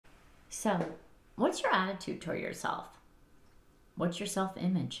So, what's your attitude toward yourself? What's your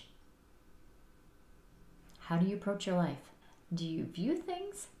self-image? How do you approach your life? Do you view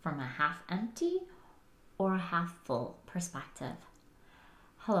things from a half empty or a half full perspective?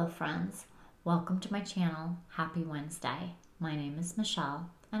 Hello friends, welcome to my channel. Happy Wednesday. My name is Michelle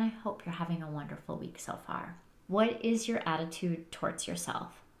and I hope you're having a wonderful week so far. What is your attitude towards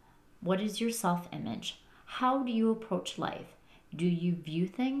yourself? What is your self-image? How do you approach life? Do you view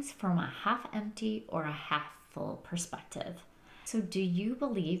things from a half empty or a half full perspective? So do you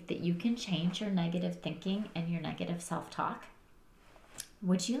believe that you can change your negative thinking and your negative self-talk?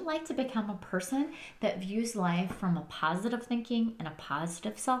 Would you like to become a person that views life from a positive thinking and a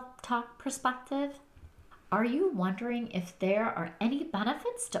positive self-talk perspective? Are you wondering if there are any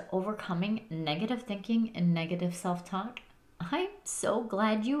benefits to overcoming negative thinking and negative self-talk? I'm so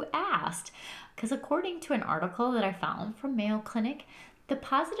glad you asked, because according to an article that I found from Mayo Clinic, the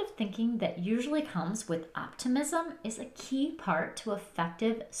positive thinking that usually comes with optimism is a key part to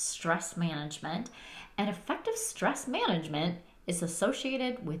effective stress management, and effective stress management is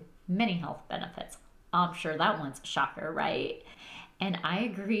associated with many health benefits. I'm sure that one's a shocker, right? And I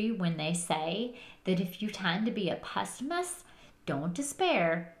agree when they say that if you tend to be a pessimist, don't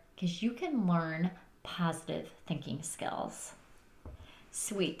despair, because you can learn positive thinking skills.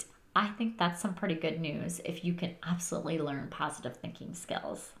 Sweet. I think that's some pretty good news if you can absolutely learn positive thinking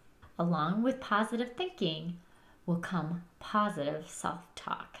skills. Along with positive thinking will come positive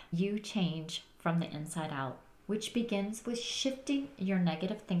self-talk. You change from the inside out, which begins with shifting your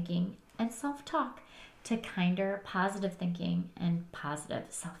negative thinking and self-talk to kinder positive thinking and positive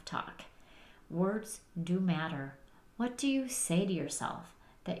self-talk. Words do matter. What do you say to yourself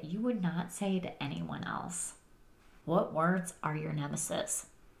that you would not say to anyone else? What words are your nemesis?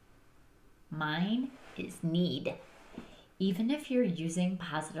 Mine is need. Even if you're using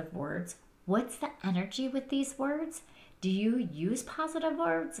positive words, what's the energy with these words? Do you use positive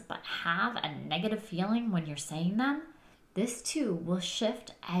words but have a negative feeling when you're saying them? This too will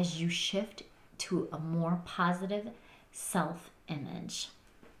shift as you shift to a more positive self-image.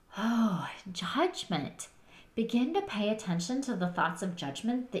 Oh, judgment. Begin to pay attention to the thoughts of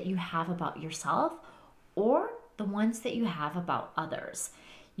judgment that you have about yourself or the ones that you have about others.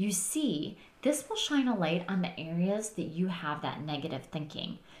 You see, this will shine a light on the areas that you have that negative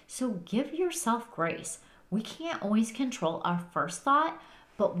thinking. So give yourself grace. We can't always control our first thought,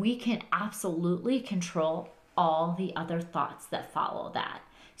 but we can absolutely control all the other thoughts that follow that.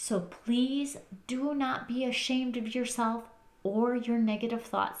 So please do not be ashamed of yourself or your negative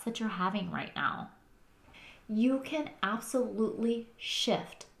thoughts that you're having right now. You can absolutely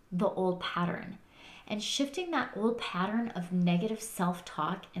shift the old pattern. And shifting that old pattern of negative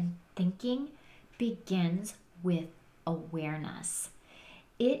self-talk and thinking begins with awareness.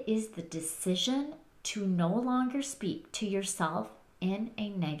 It is the decision to no longer speak to yourself in a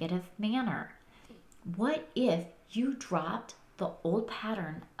negative manner. What if you dropped the old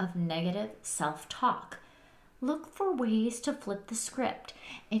pattern of negative self-talk? Look for ways to flip the script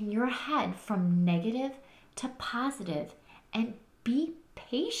in your head from negative to positive and be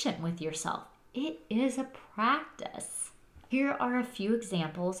patient with yourself. It is a practice. Here are a few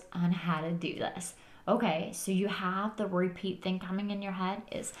examples on how to do this. Okay, so you have the repeat thing coming in your head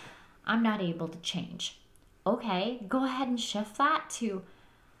is, I'm not able to change. Okay, go ahead and shift that to,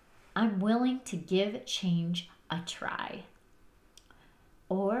 I'm willing to give change a try.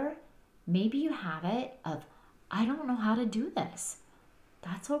 Or maybe you have it of, I don't know how to do this.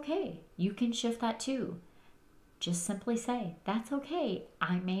 That's okay. You can shift that too. Just simply say, that's okay.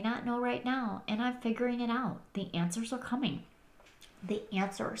 I may not know right now, and I'm figuring it out. The answers are coming. The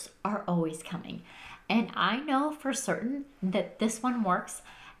answers are always coming. And I know for certain that this one works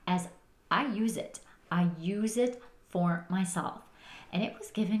as I use it. I use it for myself. And it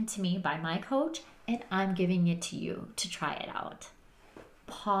was given to me by my coach, and I'm giving it to you to try it out.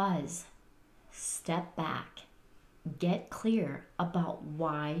 Pause. Step back. Get clear about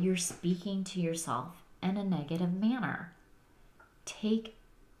why you're speaking to yourself in a negative manner. Take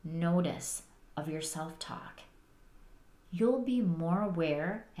notice of your self-talk. You'll be more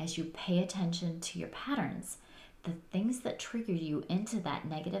aware as you pay attention to your patterns, the things that trigger you into that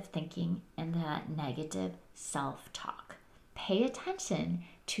negative thinking and that negative self-talk. Pay attention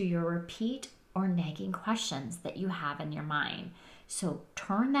to your repeat or nagging questions that you have in your mind. So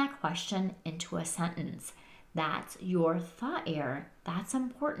turn that question into a sentence. That's your thought error. That's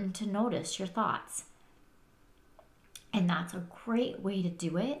important to notice your thoughts. And that's a great way to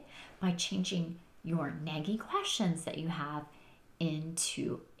do it by changing your nagging questions that you have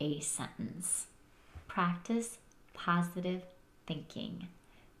into a sentence. Practice positive thinking.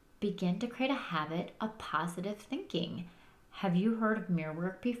 begin to create a habit of positive thinking. Have you heard of mirror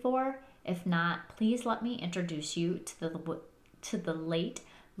work before? If not, please let me introduce you to the late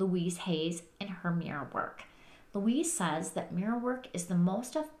Louise Hayes and her mirror work. Louise says that mirror work is the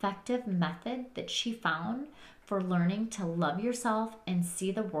most effective method that she found for learning to love yourself and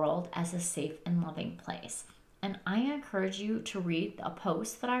see the world as a safe and loving place. And I encourage you to read a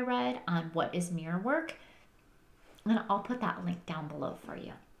post that I read on what is mirror work, and I'll put that link down below for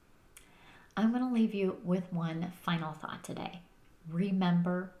you. I'm going to leave you with one final thought today.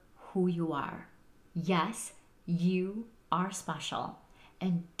 Remember who you are. Yes, you are special,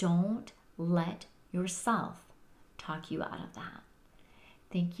 and don't let yourself talk you out of that.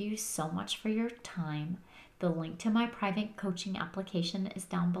 Thank you so much for your time. The link to my private coaching application is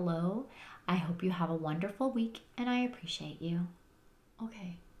down below. I hope you have a wonderful week, and I appreciate you.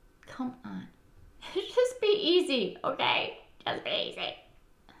 Okay, come on. Just be easy, okay? Just be easy.